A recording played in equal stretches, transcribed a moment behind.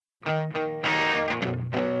Hello.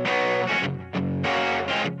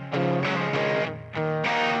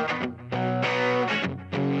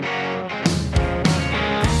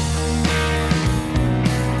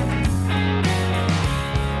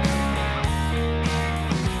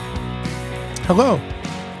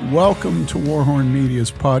 Welcome to Warhorn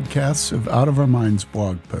Media's podcasts of Out of Our Minds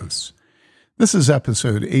blog posts. This is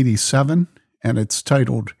episode 87, and it's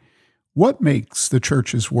titled, What Makes the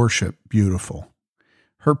Church's Worship Beautiful?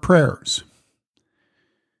 Her Prayers.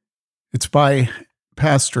 It's by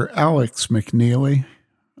Pastor Alex McNeely.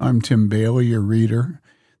 I'm Tim Bailey, your reader.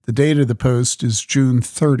 The date of the post is June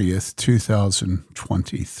 30th,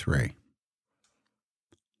 2023.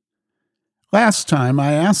 Last time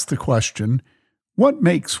I asked the question, what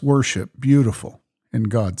makes worship beautiful in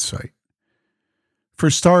God's sight?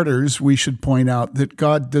 For starters, we should point out that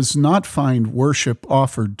God does not find worship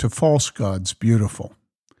offered to false gods beautiful.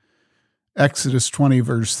 Exodus 20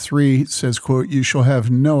 verse 3 says, quote, "You shall have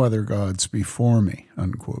no other gods before me,"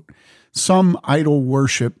 unquote. Some idol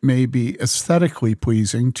worship may be aesthetically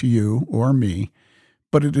pleasing to you or me,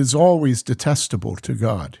 but it is always detestable to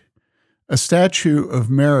God. A statue of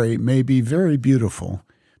Mary may be very beautiful,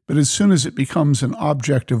 but as soon as it becomes an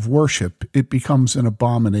object of worship, it becomes an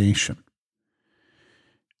abomination.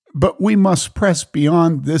 But we must press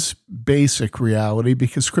beyond this basic reality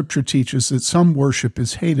because Scripture teaches that some worship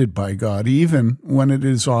is hated by God, even when it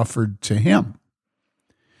is offered to Him.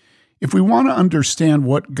 If we want to understand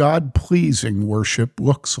what God-pleasing worship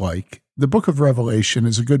looks like, the book of Revelation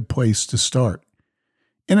is a good place to start.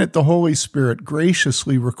 In it, the Holy Spirit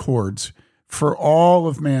graciously records for all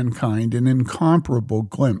of mankind an incomparable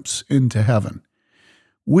glimpse into heaven.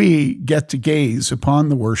 We get to gaze upon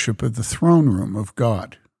the worship of the throne room of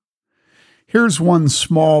God. Here's one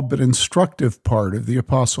small but instructive part of the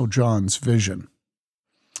Apostle John's vision.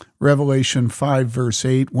 Revelation 5 verse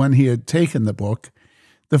 8, when he had taken the book,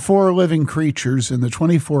 the 4 living creatures and the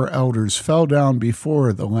 24 elders fell down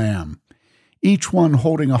before the Lamb, each one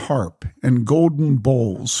holding a harp and golden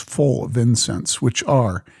bowls full of incense, which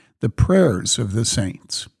are the prayers of the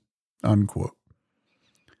saints, unquote.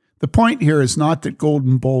 The point here is not that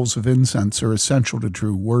golden bowls of incense are essential to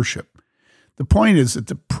true worship. The point is that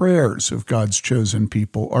the prayers of God's chosen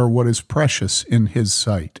people are what is precious in His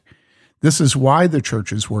sight. This is why the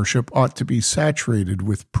church's worship ought to be saturated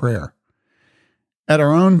with prayer. At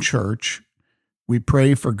our own church, we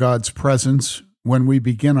pray for God's presence when we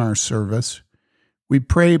begin our service. We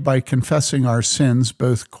pray by confessing our sins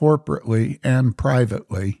both corporately and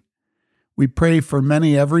privately. We pray for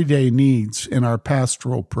many everyday needs in our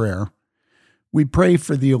pastoral prayer. We pray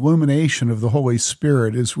for the illumination of the Holy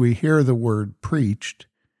Spirit as we hear the word preached.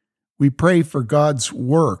 We pray for God's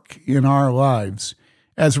work in our lives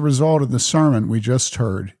as a result of the sermon we just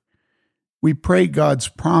heard. We pray God's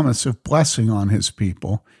promise of blessing on His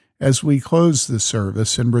people as we close the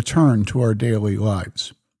service and return to our daily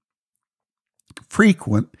lives.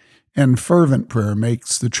 Frequent and fervent prayer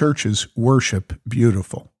makes the church's worship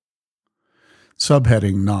beautiful.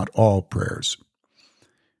 Subheading, not all prayers.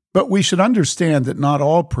 But we should understand that not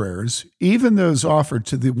all prayers, even those offered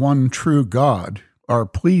to the one true God, are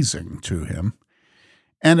pleasing to Him.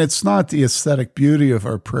 And it's not the aesthetic beauty of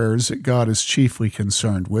our prayers that God is chiefly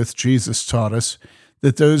concerned with. Jesus taught us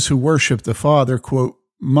that those who worship the Father, quote,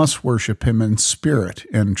 must worship Him in spirit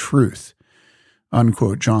and truth,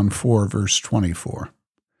 unquote, John 4, verse 24.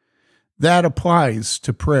 That applies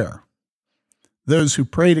to prayer. Those who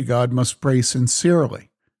pray to God must pray sincerely,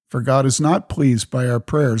 for God is not pleased by our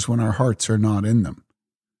prayers when our hearts are not in them.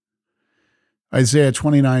 Isaiah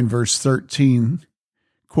 29, verse 13,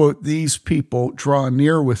 quote, "These people draw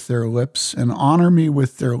near with their lips and honor me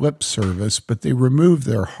with their lip service, but they remove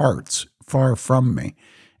their hearts far from me,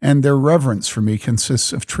 and their reverence for me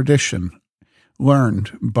consists of tradition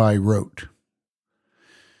learned by rote."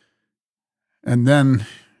 And then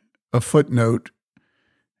a footnote,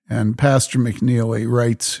 and Pastor McNeely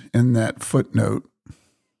writes in that footnote,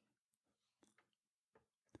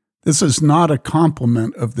 "This is not a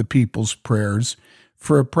compliment of the people's prayers.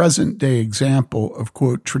 For a present-day example of,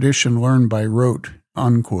 quote, tradition learned by rote,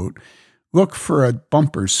 unquote, look for a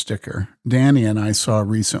bumper sticker Danny and I saw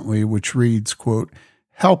recently, which reads, quote,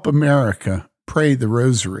 'Help America, pray the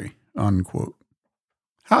rosary,' unquote."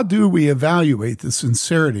 How do we evaluate the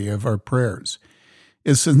sincerity of our prayers?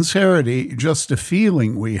 Is sincerity just a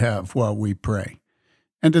feeling we have while we pray?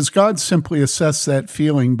 And does God simply assess that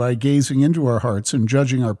feeling by gazing into our hearts and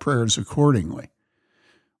judging our prayers accordingly?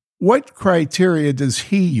 What criteria does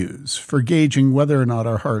He use for gauging whether or not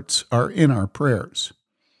our hearts are in our prayers?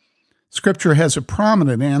 Scripture has a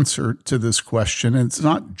prominent answer to this question, and it's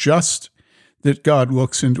not just that God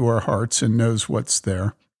looks into our hearts and knows what's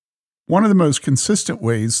there. One of the most consistent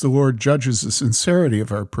ways the Lord judges the sincerity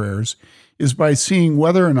of our prayers is by seeing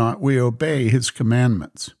whether or not we obey His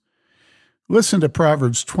commandments. Listen to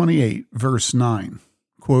Proverbs 28, verse 9.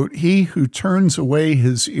 Quote, "He who turns away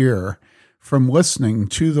his ear from listening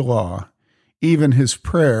to the law, even his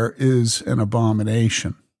prayer is an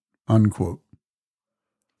abomination." Unquote.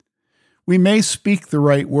 We may speak the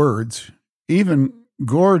right words, even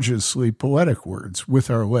gorgeously poetic words,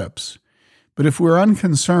 with our lips, but if we're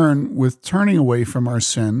unconcerned with turning away from our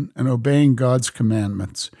sin and obeying God's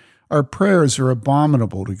commandments, our prayers are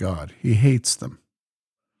abominable to God. He hates them.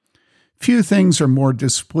 Few things are more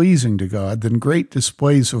displeasing to God than great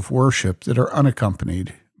displays of worship that are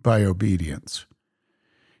unaccompanied by obedience.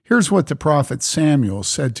 Here's what the prophet Samuel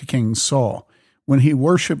said to King Saul when he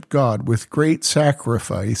worshiped God with great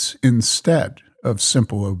sacrifice instead of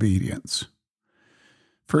simple obedience.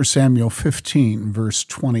 1 Samuel 15, verse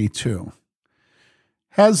 22.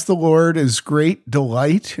 "Has the Lord as great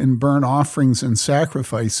delight in burnt offerings and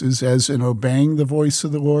sacrifices as in obeying the voice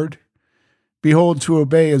of the Lord? Behold, to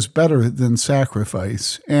obey is better than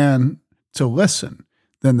sacrifice, and to listen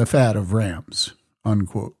than the fat of rams."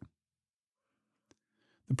 Unquote.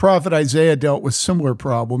 The prophet Isaiah dealt with similar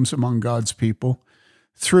problems among God's people.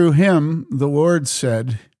 Through him, the Lord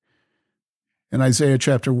said in Isaiah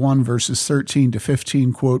chapter 1, verses 13 to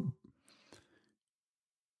 15, quote,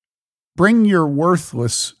 "Bring your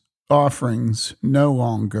worthless offerings no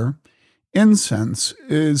longer. Incense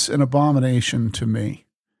is an abomination to me.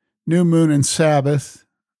 New moon and Sabbath,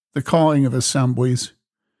 the calling of assemblies.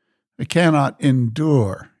 I cannot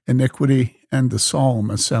endure iniquity and the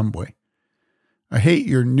solemn assembly. I hate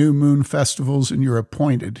your new moon festivals and your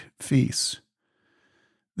appointed feasts.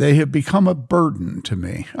 They have become a burden to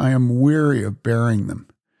me. I am weary of bearing them.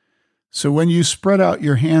 So when you spread out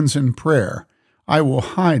your hands in prayer, I will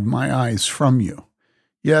hide my eyes from you.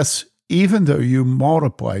 Yes, even though you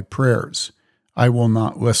multiply prayers, I will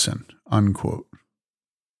not listen." Unquote.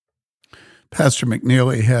 Pastor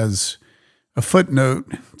McNeely has a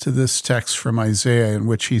footnote to this text from Isaiah in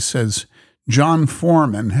which he says, John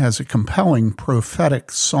Foreman has a compelling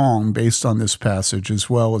prophetic song based on this passage as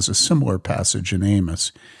well as a similar passage in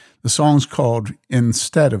Amos. The song's called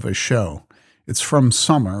 "Instead of a Show." It's from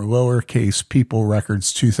Summer, lowercase People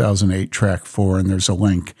Records 2008, track 4, and there's a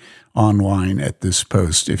link online at this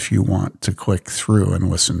post if you want to click through and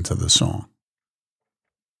listen to the song.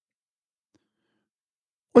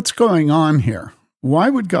 What's going on here? Why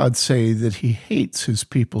would God say that He hates His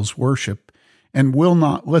people's worship and will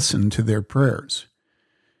not listen to their prayers?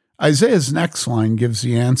 Isaiah's next line gives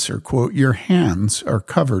the answer, quote, "Your hands are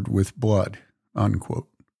covered with blood," unquote.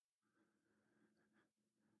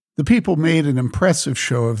 The people made an impressive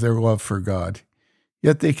show of their love for God,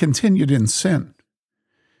 yet they continued in sin.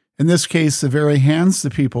 In this case, the very hands the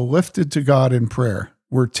people lifted to God in prayer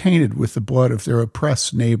were tainted with the blood of their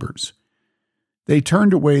oppressed neighbors. They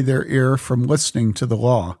turned away their ear from listening to the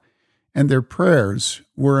law, and their prayers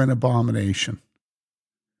were an abomination.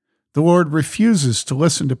 The Lord refuses to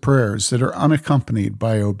listen to prayers that are unaccompanied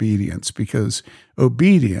by obedience, because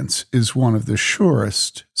obedience is one of the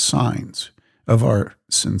surest signs of our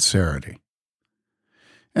sincerity.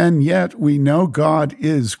 And yet we know God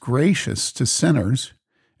is gracious to sinners,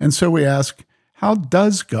 and so we ask, how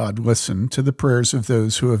does God listen to the prayers of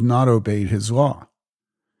those who have not obeyed His law?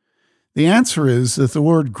 The answer is that the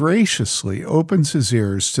Lord graciously opens His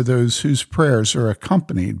ears to those whose prayers are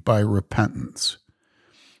accompanied by repentance.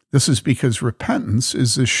 This is because repentance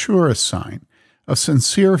is the surest sign of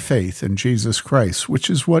sincere faith in Jesus Christ, which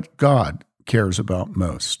is what God cares about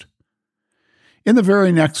most. In the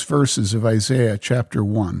very next verses of Isaiah chapter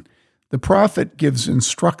 1, the prophet gives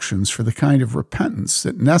instructions for the kind of repentance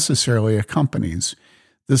that necessarily accompanies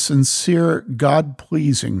the sincere,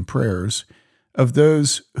 God-pleasing prayers of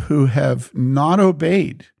those who have not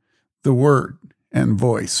obeyed the word and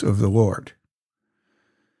voice of the Lord.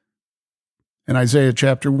 In Isaiah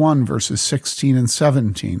chapter 1, verses 16 and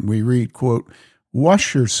 17, we read, quote,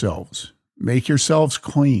 "Wash yourselves, make yourselves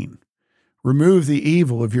clean. Remove the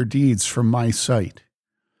evil of your deeds from my sight.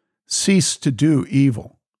 Cease to do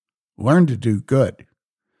evil. Learn to do good.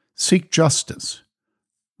 Seek justice.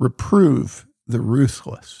 Reprove the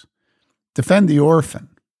ruthless. Defend the orphan.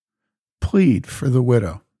 Plead for the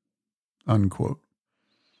widow." Unquote.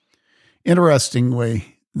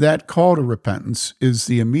 Interestingly, that call to repentance is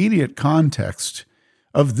the immediate context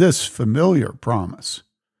of this familiar promise.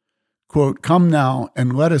 Quote, "Come now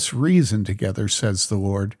and let us reason together, says the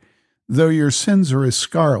Lord. Though your sins are as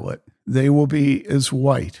scarlet, they will be as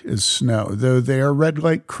white as snow. Though they are red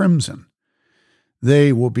like crimson,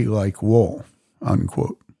 they will be like wool."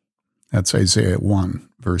 unquote. That's Isaiah 1,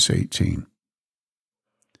 verse 18.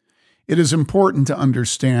 It is important to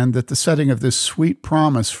understand that the setting of this sweet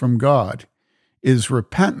promise from God is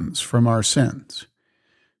repentance from our sins.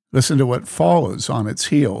 Listen to what follows on its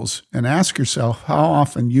heels and ask yourself how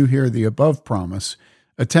often you hear the above promise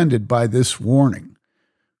attended by this warning.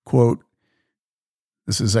 Quote,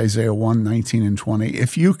 this is Isaiah 1, 19 and 20.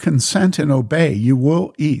 If you consent and obey, you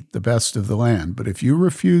will eat the best of the land. But if you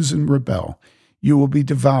refuse and rebel, you will be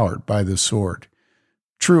devoured by the sword.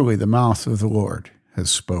 Truly, the mouth of the Lord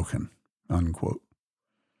has spoken. Unquote.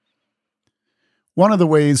 One of the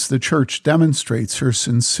ways the church demonstrates her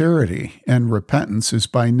sincerity and repentance is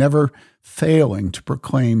by never failing to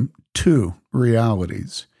proclaim two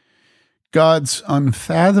realities: God's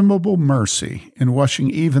unfathomable mercy in washing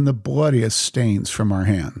even the bloodiest stains from our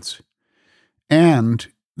hands, and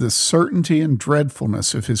the certainty and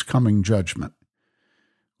dreadfulness of his coming judgment.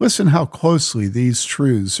 Listen how closely these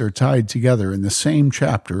truths are tied together in the same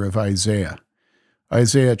chapter of Isaiah.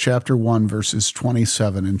 Isaiah chapter 1, verses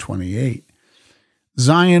 27 and 28.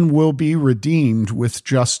 Zion will be redeemed with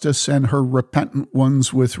justice, and her repentant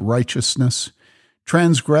ones with righteousness.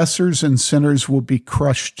 Transgressors and sinners will be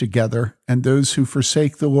crushed together, and those who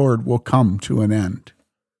forsake the Lord will come to an end.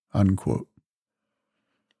 Unquote.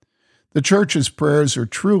 The church's prayers are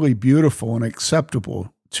truly beautiful and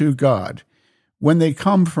acceptable to God when they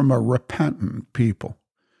come from a repentant people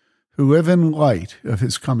who live in light of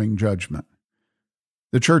his coming judgment.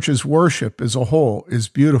 The church's worship as a whole is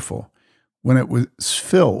beautiful when it was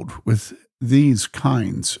filled with these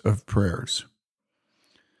kinds of prayers.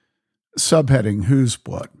 Subheading, Whose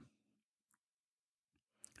blood?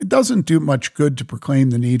 It doesn't do much good to proclaim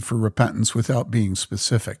the need for repentance without being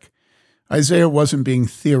specific. Isaiah wasn't being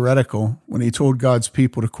theoretical when he told God's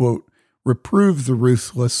people to, quote, reprove the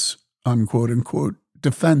ruthless, unquote, and, quote,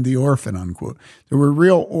 defend the orphan, unquote. There were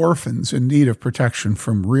real orphans in need of protection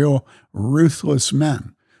from real ruthless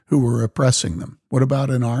men who were oppressing them. What about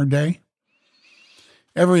in our day?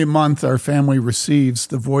 Every month, our family receives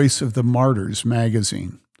the Voice of the Martyrs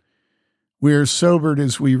magazine. We are sobered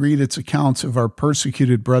as we read its accounts of our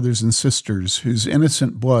persecuted brothers and sisters whose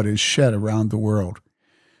innocent blood is shed around the world.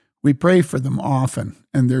 We pray for them often,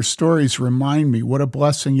 and their stories remind me what a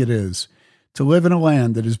blessing it is to live in a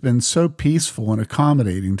land that has been so peaceful and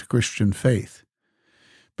accommodating to Christian faith.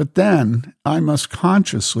 But then I must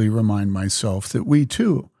consciously remind myself that we,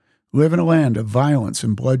 too, live in a land of violence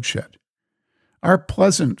and bloodshed. Our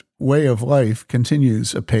pleasant way of life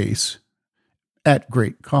continues apace at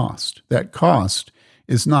great cost. That cost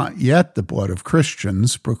is not yet the blood of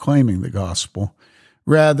Christians proclaiming the gospel.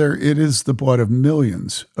 Rather, it is the blood of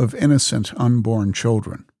millions of innocent unborn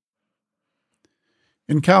children.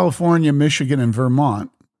 In California, Michigan, and Vermont,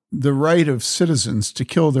 the right of citizens to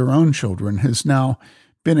kill their own children has now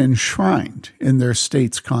been enshrined in their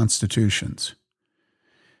states' constitutions.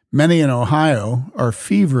 Many in Ohio are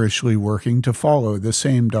feverishly working to follow the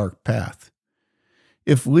same dark path.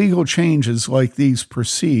 If legal changes like these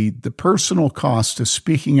proceed, the personal cost of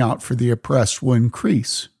speaking out for the oppressed will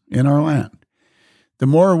increase in our land. The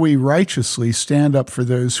more we righteously stand up for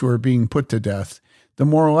those who are being put to death, the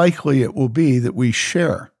more likely it will be that we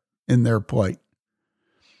share in their plight.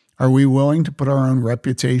 Are we willing to put our own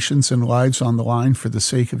reputations and lives on the line for the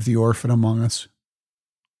sake of the orphan among us?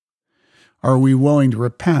 Are we willing to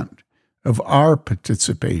repent of our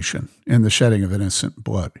participation in the shedding of innocent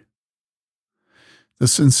blood? The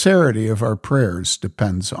sincerity of our prayers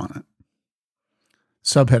depends on it.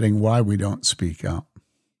 Subheading, Why we don't speak out.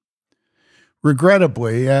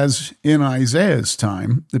 Regrettably, as in Isaiah's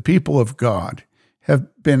time, the people of God have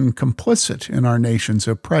been complicit in our nation's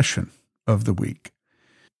oppression of the weak.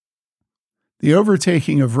 The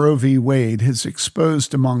overtaking of Roe v. Wade has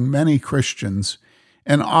exposed among many Christians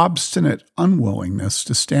an obstinate unwillingness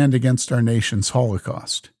to stand against our nation's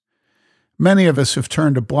Holocaust. Many of us have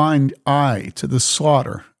turned a blind eye to the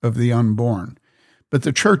slaughter of the unborn, but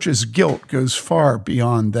the church's guilt goes far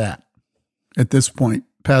beyond that. At this point,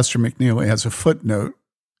 Pastor McNeely has a footnote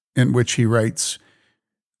in which he writes,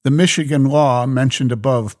 "The Michigan law mentioned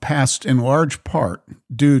above passed in large part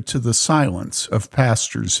due to the silence of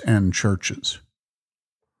pastors and churches."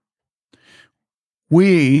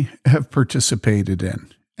 We have participated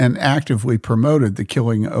in and actively promoted the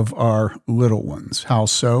killing of our little ones. How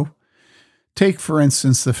so? Take, for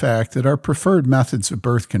instance, the fact that our preferred methods of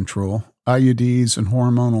birth control, IUDs and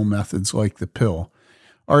hormonal methods like the pill,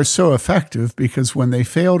 are so effective because when they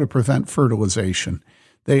fail to prevent fertilization,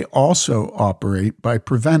 they also operate by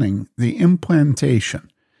preventing the implantation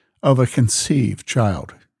of a conceived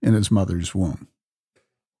child in his mother's womb.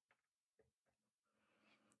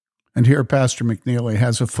 And here Pastor McNeely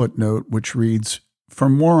has a footnote which reads, "For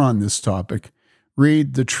more on this topic,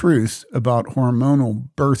 read The Truth About Hormonal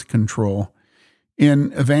Birth Control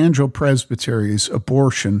in Evangel Presbytery's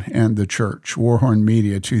Abortion and the Church, Warhorn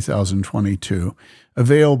Media 2022,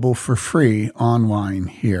 available for free online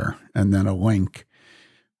here." And then a link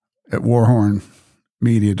at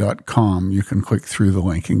warhornmedia.com. You can click through the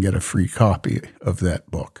link and get a free copy of that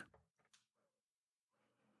book.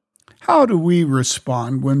 How do we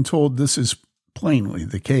respond when told this is plainly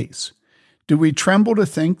the case? Do we tremble to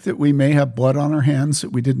think that we may have blood on our hands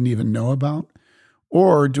that we didn't even know about?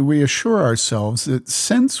 Or do we assure ourselves that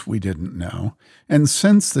since we didn't know, and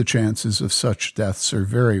since the chances of such deaths are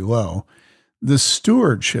very low, the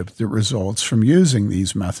stewardship that results from using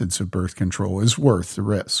these methods of birth control is worth the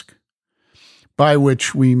risk? By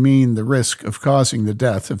which we mean the risk of causing the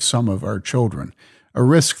death of some of our children, a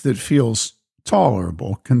risk that feels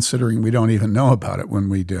tolerable considering we don't even know about it when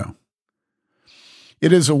we do.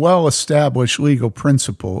 It is a well-established legal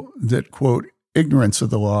principle that, quote, ignorance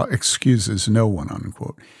of the law excuses no one,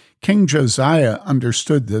 unquote. King Josiah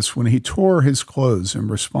understood this when he tore his clothes in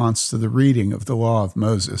response to the reading of the law of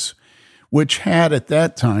Moses, which had at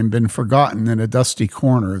that time been forgotten in a dusty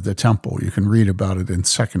corner of the temple. You can read about it in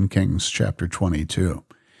 2 Kings chapter 22.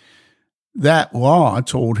 That law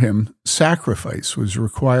told him sacrifice was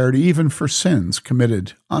required even for sins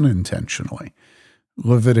committed unintentionally.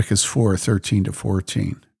 Leviticus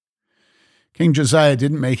 4:13-14. King Josiah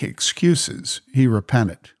didn't make excuses. He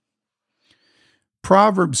repented.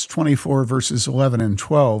 Proverbs 24 verses 11 and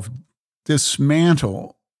 12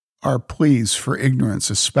 dismantle our pleas for ignorance,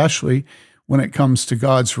 especially when it comes to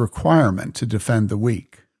God's requirement to defend the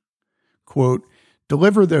weak. Quote,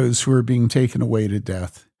 "Deliver those who are being taken away to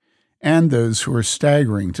death, and those who are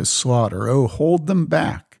staggering to slaughter. Oh, hold them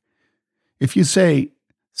back. If you say,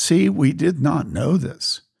 'See, we did not know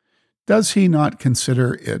this,' does he not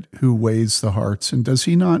consider it who weighs the hearts, and does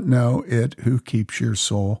he not know it who keeps your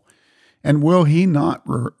soul? And will he not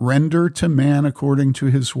render to man according to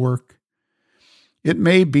his work? It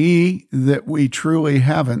may be that we truly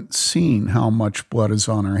haven't seen how much blood is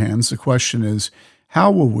on our hands. The question is,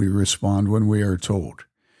 how will we respond when we are told?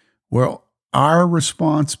 Will our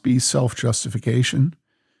response be self-justification?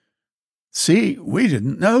 'See, we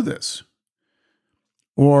didn't know this.'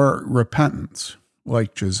 Or repentance,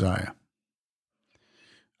 like Josiah?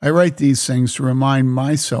 I write these things to remind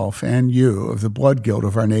myself and you of the blood guilt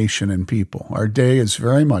of our nation and people. Our day is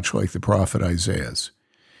very much like the prophet Isaiah's.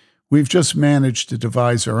 We've just managed to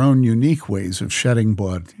devise our own unique ways of shedding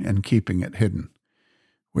blood and keeping it hidden.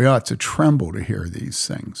 We ought to tremble to hear these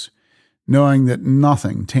things, knowing that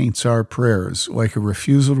nothing taints our prayers like a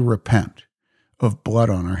refusal to repent of blood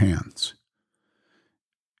on our hands.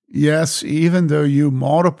 Yes, even though you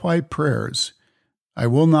multiply prayers, I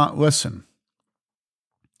will not listen.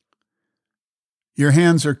 Your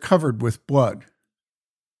hands are covered with blood.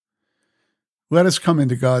 Let us come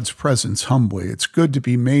into God's presence humbly. It's good to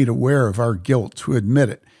be made aware of our guilt, to admit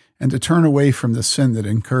it, and to turn away from the sin that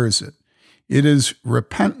incurs it. It is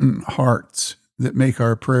repentant hearts that make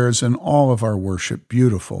our prayers and all of our worship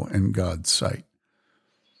beautiful in God's sight.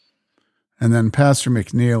 And then Pastor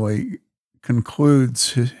McNeely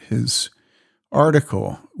concludes his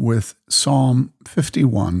article with Psalm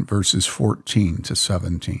 51, verses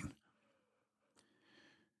 14-17.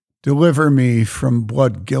 Deliver me from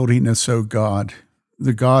blood guiltiness, O God,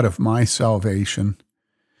 the God of my salvation.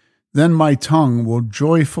 Then my tongue will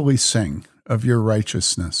joyfully sing of your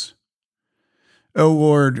righteousness. O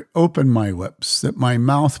Lord, open my lips, that my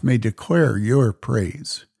mouth may declare your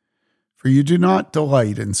praise. For you do not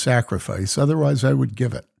delight in sacrifice, otherwise I would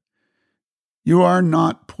give it. You are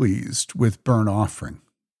not pleased with burnt offering.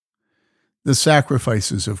 The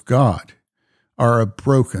sacrifices of God are a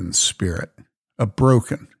broken spirit, a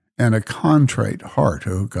broken and a contrite heart,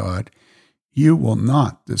 O God, you will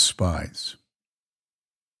not despise.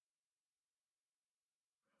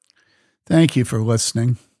 Thank you for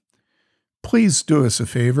listening. Please do us a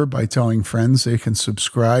favor by telling friends they can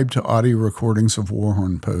subscribe to audio recordings of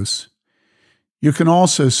Warhorn Posts. You can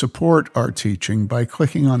also support our teaching by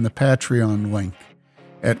clicking on the Patreon link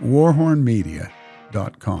at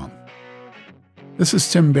warhornmedia.com. This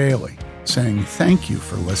is Tim Bailey saying thank you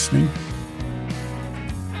for listening